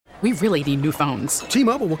We really need new phones.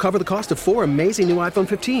 T-Mobile will cover the cost of 4 amazing new iPhone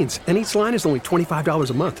 15s, and each line is only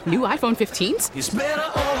 $25 a month. New iPhone 15s? It's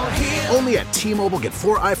better over here. Only at T-Mobile, get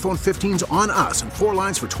 4 iPhone 15s on us and 4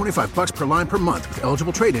 lines for $25 per line per month with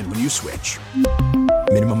eligible trade-in when you switch.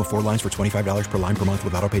 Minimum of 4 lines for $25 per line per month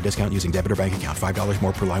with autopay discount using debit or bank account. $5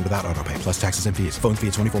 more per line without autopay, plus taxes and fees. Phone fee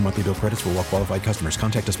at 24 monthly bill credits for well-qualified customers.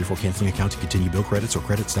 Contact us before canceling account to continue bill credits or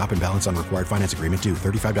credit stop and balance on required finance agreement due.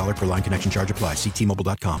 $35 per line connection charge applies. See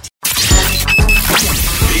T-Mobile.com.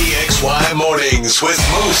 BXY Mornings with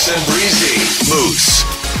Moose and Breezy. Moose,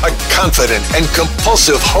 a confident and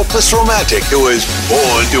compulsive, hopeless romantic who is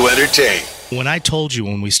born to entertain. When I told you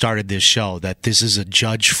when we started this show that this is a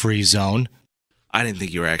judge-free zone, I didn't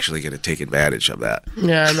think you were actually going to take advantage of that.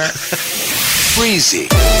 Yeah, I'm not. Breezy,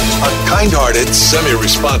 a kind-hearted,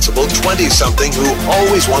 semi-responsible 20-something who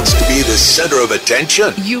always wants to be the center of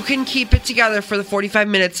attention. You can keep it together for the 45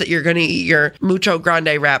 minutes that you're going to eat your Mucho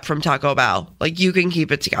Grande wrap from Taco Bell. Like, you can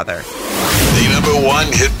keep it together. The number one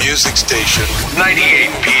hit music station, 98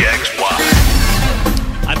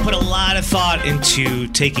 PXY. I put a lot of thought into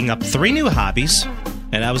taking up 3 new hobbies,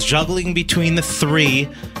 and I was juggling between the 3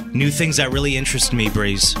 new things that really interest me,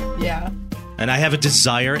 Breeze. Yeah. And I have a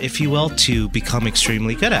desire, if you will, to become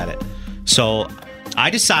extremely good at it. So I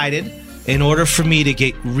decided in order for me to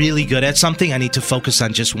get really good at something, I need to focus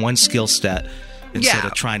on just one skill set instead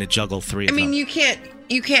of trying to juggle 3 of them. I mean, you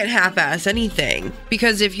can't half-ass anything,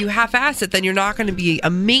 because if you half-ass it, then you're not going to be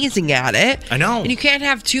amazing at it. I know. And you can't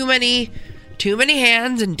have too many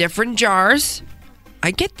hands in different jars.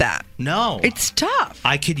 I get that. No. It's tough.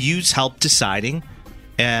 I could use help deciding.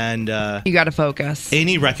 And you got to focus.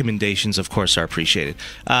 Any recommendations, of course, are appreciated.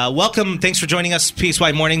 Welcome. Thanks for joining us,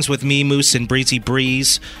 PXY Mornings with me, Moose, and Breezy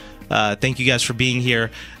Breeze. Thank you guys for being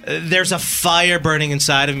here. There's a fire burning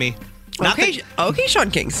inside of me. Okay,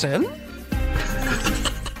 Sean Kingston.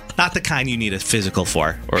 Not the kind you need a physical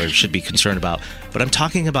for or should be concerned about, but I'm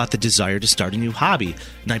talking about the desire to start a new hobby.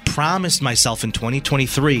 And I promised myself in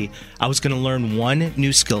 2023 I was going to learn one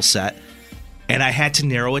new skill set, and I had to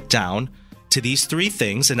narrow it down to these 3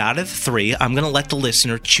 things, and out of the 3, I'm going to let the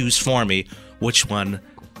listener choose for me which one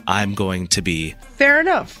I'm going to be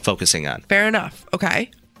focusing on. Fair enough.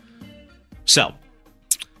 Okay. So,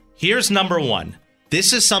 here's number 1.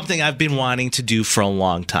 This is something I've been wanting to do for a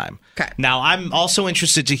long time. Okay. Now, I'm also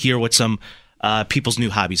interested to hear what some people's new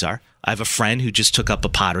hobbies are. I have a friend who just took up a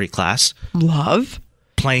pottery class. Love.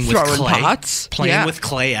 Playing with Throwing clay. pots. Playing with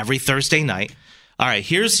clay every Thursday night. All right,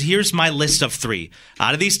 here's my list of 3.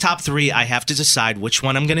 Out of these top 3, I have to decide which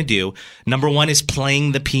one I'm going to do. Number 1 is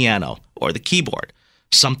playing the piano or the keyboard.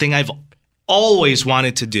 Something I've always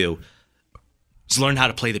wanted to do is learn how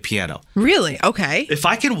to play the piano. Really? Okay. If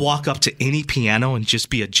I could walk up to any piano and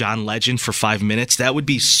just be a John Legend for 5 minutes, that would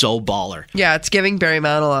be so baller. Yeah, it's giving Barry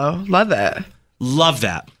Manilow. Love it. Love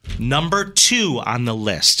that. Number 2 on the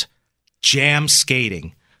list, jam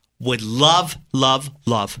skating. Would love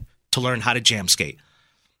to learn how to jam skate.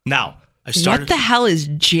 Now, I started. What the hell is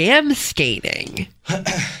jam skating?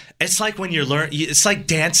 It's like when it's like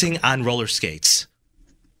dancing on roller skates.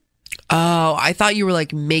 Oh, I thought you were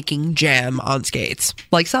like making jam on skates,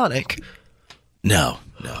 like Sonic. No.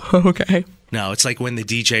 Okay. No, it's like when the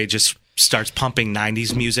DJ just starts pumping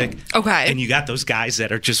 90s music. Okay. And you got those guys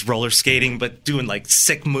that are just roller skating but doing like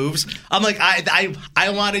sick moves. I'm like, I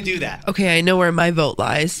want to do that. Okay, I know where my vote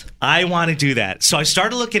lies. I want to do that. So I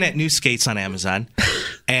started looking at new skates on Amazon.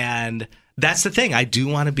 And that's the thing. I do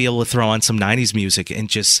want to be able to throw on some 90s music and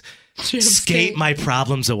just skate my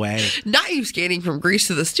problems away. Not you skating from Greece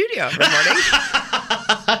to the studio every morning.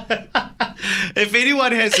 If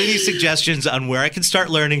anyone has any suggestions on where I can start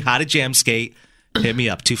learning how to jam skate, hit me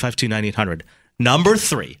up, 252-9800. Number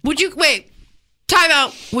 3. Time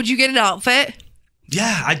out. Would you get an outfit?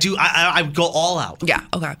 Yeah, I do. I would go all out. Yeah,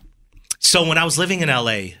 okay. So when I was living in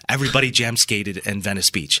L.A., everybody jam skated in Venice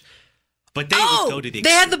Beach. But they would go to the extreme.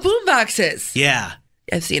 They had the boom boxes. Yeah.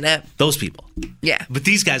 I've seen it. Those people. Yeah. But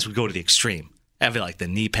these guys would go to the extreme. Have like the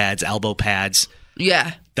knee pads, elbow pads.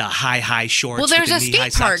 Yeah. The high shorts. Well, there's a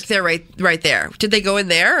skate park there, right there. Did they go in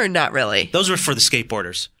there or not really? Those were for the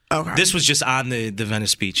skateboarders. Okay. This was just on the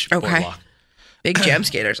Venice Beach boardwalk. Big jam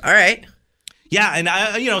skaters. All right. Yeah, and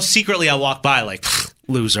I, secretly I walk by like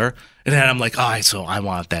loser, and then I'm like, so I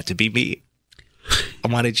want that to be me. I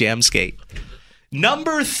want to jam skate.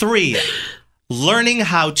 Number 3, learning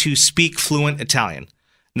how to speak fluent Italian.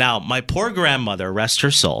 Now, my poor grandmother, rest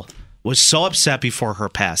her soul, was so upset before her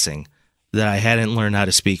passing that I hadn't learned how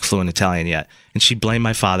to speak fluent Italian yet, and she blamed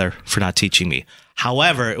my father for not teaching me.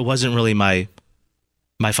 However, it wasn't really my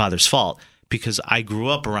father's fault because I grew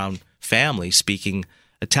up around family speaking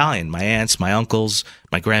Italian. My aunts, my uncles,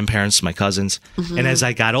 my grandparents, my cousins. And as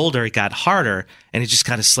I got older, it got harder, and it just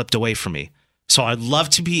kind of slipped away from me. So I'd love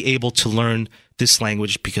to be able to learn this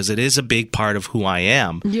language because it is a big part of who I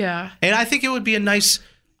am. Yeah. And I think it would be a nice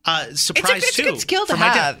surprise it's a too. good skill to for my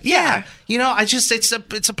dad. have. Yeah. You know,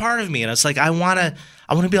 it's a part of me, and it's like I want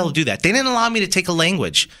to be able to do that. They didn't allow me to take a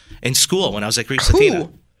language in school when I was at Greece Latina.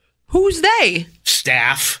 Who's they?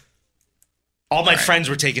 Staff. All my friends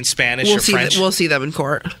were taking Spanish or French. We'll see them in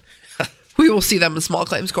court. We will see them in small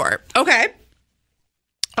claims court. Okay.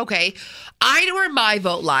 I know where my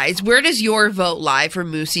vote lies. Where does your vote lie for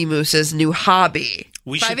Moosey Moose's new hobby?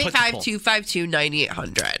 We should put the poll.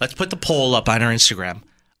 585-252-9800. Let's put the poll up on our Instagram.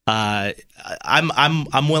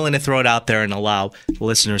 I'm willing to throw it out there and allow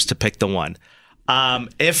listeners to pick the one.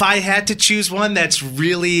 If I had to choose one that's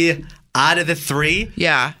really out of the three,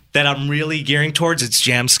 Yeah. that I'm really gearing towards, it's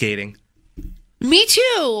jam skating. Me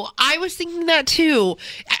too. I was thinking that too.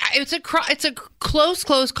 It's a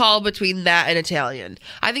close call between that and Italian.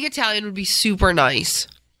 I think Italian would be super nice,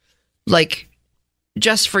 like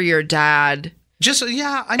just for your dad,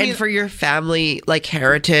 and for your family, like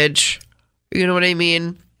heritage. You know what I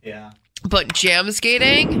mean? Yeah. But jam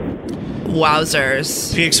skating,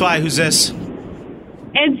 wowzers! PXY, who's this?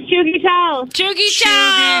 It's Chugi Charles. Chugi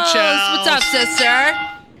Charles. Charles. What's up, sister?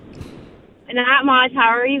 Not much. How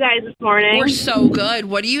are you guys this morning? We're so good.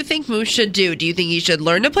 What do you think Moose should do? Do you think he should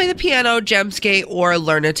learn to play the piano, jam skate, or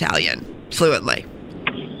learn Italian fluently?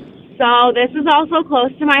 So this is also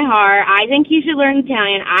close to my heart. I think you should learn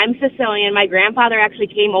Italian. I'm Sicilian. My grandfather actually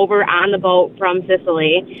came over on the boat from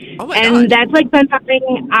Sicily. Oh my and God. that's like been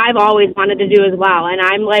something I've always wanted to do as well. And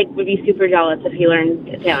I'm like would be super jealous if he learned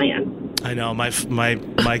Italian. I know my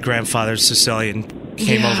grandfather's Sicilian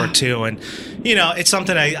came over too, and you know it's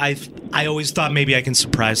something I always thought maybe I can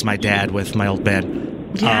surprise my dad with my old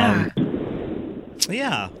band. Yeah.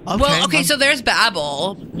 Yeah. Well, okay, so there's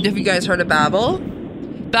Babbel. Have you guys heard of Babbel?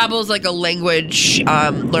 Babbel's like a language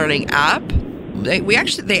learning app.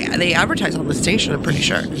 They advertise on the station, I'm pretty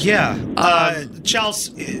sure. Yeah.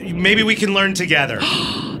 Charles, maybe we can learn together.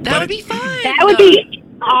 That would be fun. That would be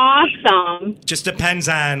awesome. Just depends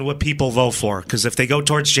on what people vote for, because if they go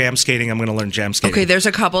towards jam skating, I'm going to learn jam skating. Okay, there's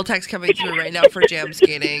a couple texts coming through right now for jam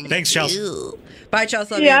skating. Thanks, Charles. Ew. Bye, Charles.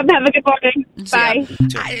 Love you. Yeah, have a good morning. See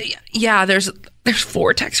ya. Bye. There's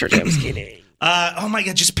 4 texts for jam skating. Oh my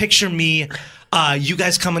God, just picture me, you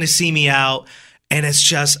guys coming to see me out, and it's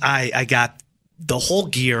just, I got the whole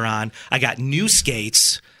gear on. I got new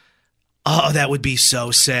skates. Oh, that would be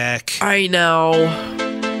so sick. I know.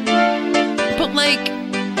 But like,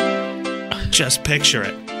 just picture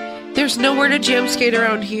it. there's nowhere to jam skate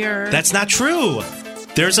around here. That's not true.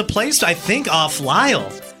 There's a place, I think, off Lyle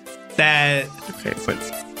that... Okay, but...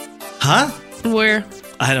 Huh? Where?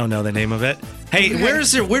 I don't know the name of it. Hey, Okay.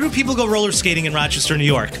 where do people go roller skating in Rochester, New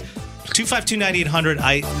York? 252-9800.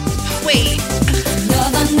 Wait.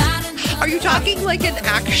 Are you talking like an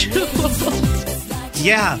actual...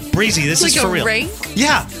 Yeah, Breezy, this like is for a real. rink?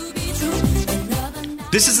 Yeah.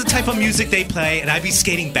 This is the type of music they play, and I'd be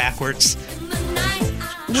skating backwards.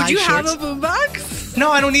 Would you have a boombox? No,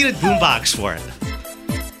 I don't need a boombox for it.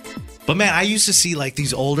 But man, I used to see like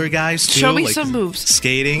these older guys too. Show me like, some moves.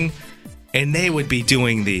 Skating, and they would be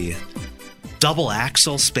doing the double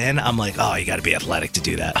axel spin. I'm like, oh, you got to be athletic to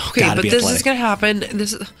do that. Okay, Gotta but be this athletic. is going to happen.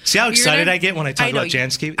 This is, See how you're excited gonna- I get when I talk about jam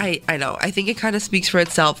skating? I know. I think it kind of speaks for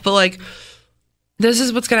itself. But like, this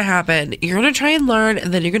is what's going to happen. You're going to try and learn,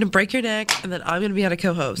 and then you're going to break your neck, and then I'm going to be out of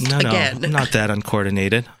co-host again. No, I'm not that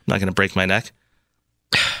uncoordinated. I'm not going to break my neck.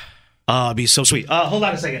 Oh, it'd be so sweet. Hold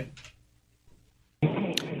on a second.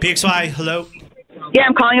 PXY, hello. Yeah,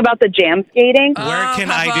 I'm calling about the jam skating. Where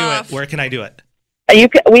can I do it? Where can I do it?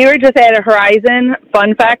 We were just at a Horizon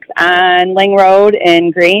Fun Fest on Ling Road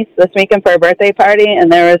in Greece this weekend for a birthday party,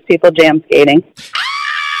 and there was people jam skating.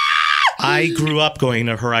 I grew up going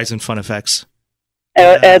to Horizon Fun Effects.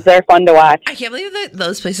 They're fun to watch. I can't believe that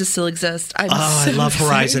those places still exist. I love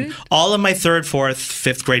Horizon. All of my 3rd, 4th,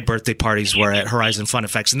 5th grade birthday parties were at Horizon Fun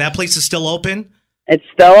Effects, and that place is still open? It's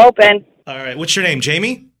still open. All right. What's your name,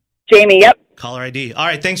 Jamie? Jamie, yep. Caller ID. All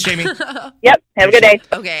right. Thanks, Jamie. Yep. Have a good day.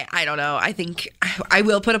 Okay, I don't know. I think I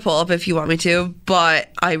will put a poll up if you want me to, but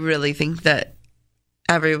I really think that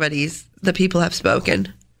the people have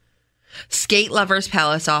spoken. Skate Lovers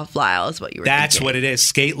Palace off Lyle is what you were That's thinking. what it is.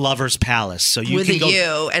 Skate Lovers Palace. So you With can a go.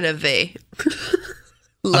 U and a V.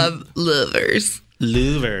 Lovers.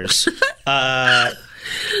 Lovers.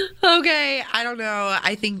 Okay, I don't know.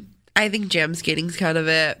 I think jam skating's kind of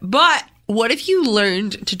it. But what if you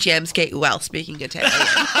learned to jam skate while speaking Italian?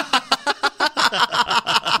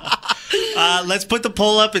 Let's put the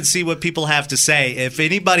poll up and see what people have to say. If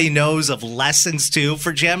anybody knows of lessons too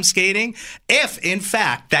for gem skating, if in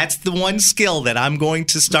fact that's the one skill that I'm going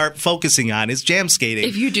to start focusing on is jam skating.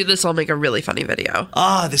 If you do this, I'll make a really funny video.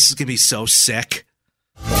 Oh, this is going to be so sick.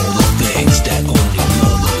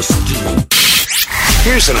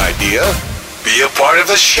 Here's an idea. Be a part of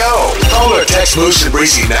the show. Call or text Moose and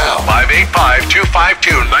Breezy now.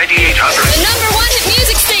 585-252-9800. The number one hit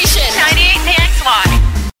music station. 98 KXY.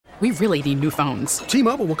 We really need new phones.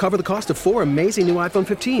 T-Mobile will cover the cost of 4 amazing new iPhone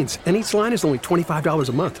 15s, and each line is only $25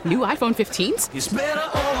 a month. New iPhone 15s?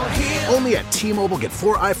 Only at T-Mobile, get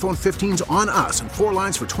 4 iPhone 15s on us and 4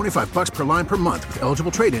 lines for $25 per line per month with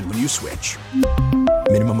eligible trade-in when you switch.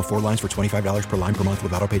 Minimum of 4 lines for $25 per line per month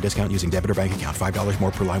with autopay discount using debit or bank account. $5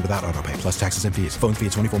 more per line without autopay, plus taxes and fees. Phone fee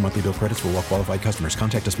at 24 monthly bill credits for well-qualified customers.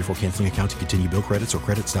 Contact us before canceling account to continue bill credits or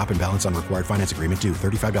credit stop and balance on required finance agreement due.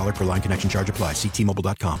 $35 per line connection charge applies. See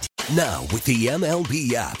T-Mobile.com. Now, with the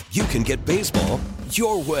MLB app, you can get baseball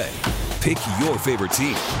your way. Pick your favorite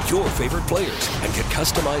team, your favorite players, and get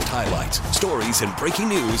customized highlights, stories, and breaking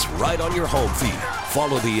news right on your home feed.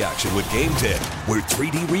 Follow the action with Game Day, where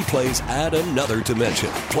 3D replays add another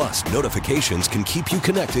dimension. Plus, notifications can keep you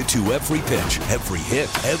connected to every pitch, every hit,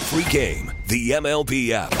 every game. The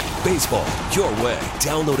MLB app. Baseball your way.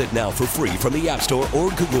 Download it now for free from the App Store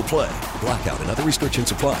or Google Play. Blackout and other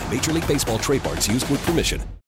restrictions apply. Major League Baseball trademarks used with permission.